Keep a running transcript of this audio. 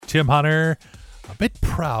Tim Hunter. A bit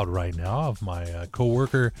proud right now of my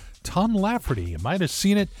co-worker, Tom Lafferty. You might have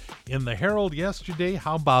seen it in the Herald yesterday.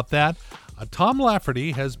 How about that? Tom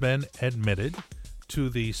Lafferty has been admitted to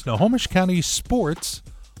the Snohomish County Sports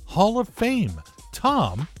Hall of Fame.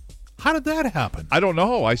 Tom, how did that happen? I don't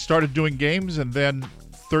know. I started doing games, and then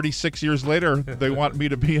 36 years later, they want me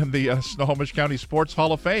to be in the Snohomish County Sports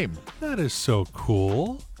Hall of Fame. That is so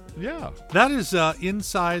cool. Yeah. That is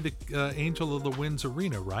inside the Angel of the Winds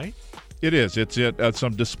Arena, right? It is. It's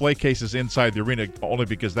some display cases inside the arena, only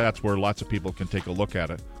because that's where lots of people can take a look at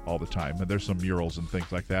it all the time. And there's some murals and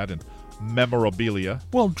things like that and memorabilia.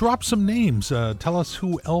 Well, drop some names. Tell us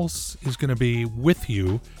who else is going to be with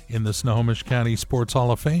you in the Snohomish County Sports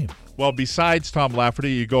Hall of Fame. Well, besides Tom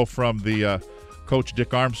Lafferty, you go from the Coach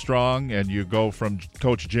Dick Armstrong, and you go from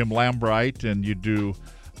Coach Jim Lambright, and you do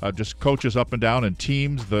just coaches up and down and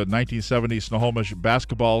teams, the 1970 Snohomish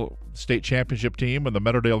basketball state championship team and the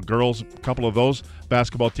Meadowdale girls, a couple of those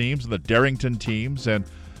basketball teams, and the Darrington teams, and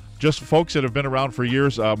just folks that have been around for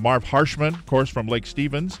years. Marv Harshman, of course, from Lake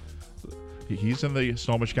Stevens. He's in the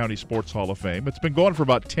Snohomish County Sports Hall of Fame. It's been going for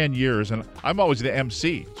about 10 years, and I'm always the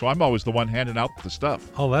MC, so I'm always the one handing out the stuff.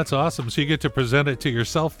 Oh, that's awesome. So you get to present it to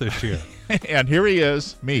yourself this year. And here he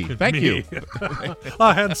is, me. Thank you.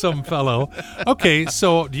 A handsome fellow. Okay,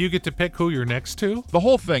 so do you get to pick who you're next to? The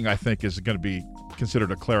whole thing, I think, is going to be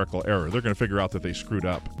considered a clerical error. They're going to figure out that they screwed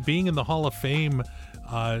up. Being in the Hall of Fame,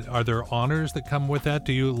 are there honors that come with that?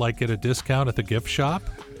 Do you get a discount at the gift shop?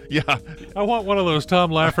 Yeah. I want one of those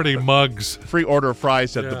Tom Lafferty mugs. Free order of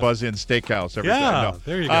fries at the Buzz Inn Steakhouse. Yeah,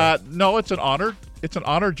 there you go. No, it's an honor. It's an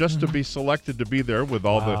honor just to be selected to be there with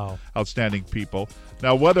all the outstanding people.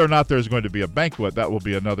 Now, whether or not there's going to be a banquet, that will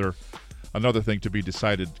be another thing to be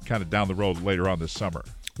decided kind of down the road later on this summer.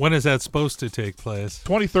 When is that supposed to take place?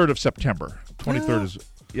 23rd of September. 23rd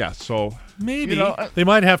is, so. Maybe. They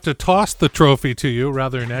might have to toss the trophy to you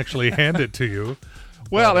rather than actually hand it to you.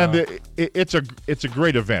 Well, it's a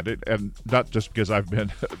great event, and not just because I've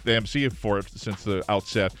been the MC for it since the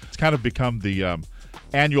outset. It's kind of become the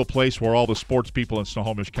annual place where all the sports people in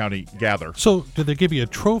Snohomish County gather. So, do they give you a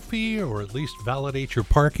trophy or at least validate your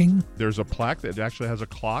parking? There's a plaque that actually has a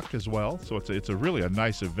clock as well, so it's a really a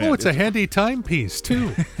nice event. Oh, it's a handy timepiece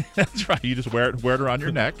too. That's right. You just wear it around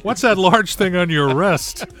your neck. What's that large thing on your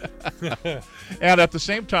wrist? And at the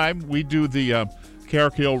same time, we do the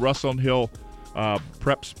Carrick Hill, Russell Hill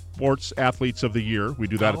Prep Sports Athletes of the Year. We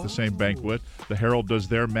do that at the same banquet. The Herald does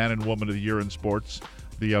their Man and Woman of the Year in sports.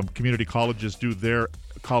 The community colleges do their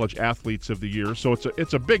College Athletes of the Year. So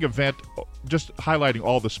it's a big event, just highlighting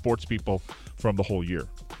all the sports people from the whole year.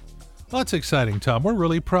 Well, that's exciting, Tom. We're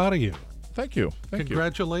really proud of you. Thank you.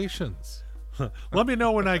 Congratulations. Let me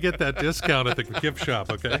know when I get that discount at the gift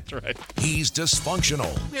shop, okay? That's right. He's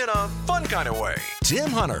dysfunctional in a fun kind of way.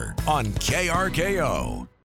 Tim Hunter on KRKO.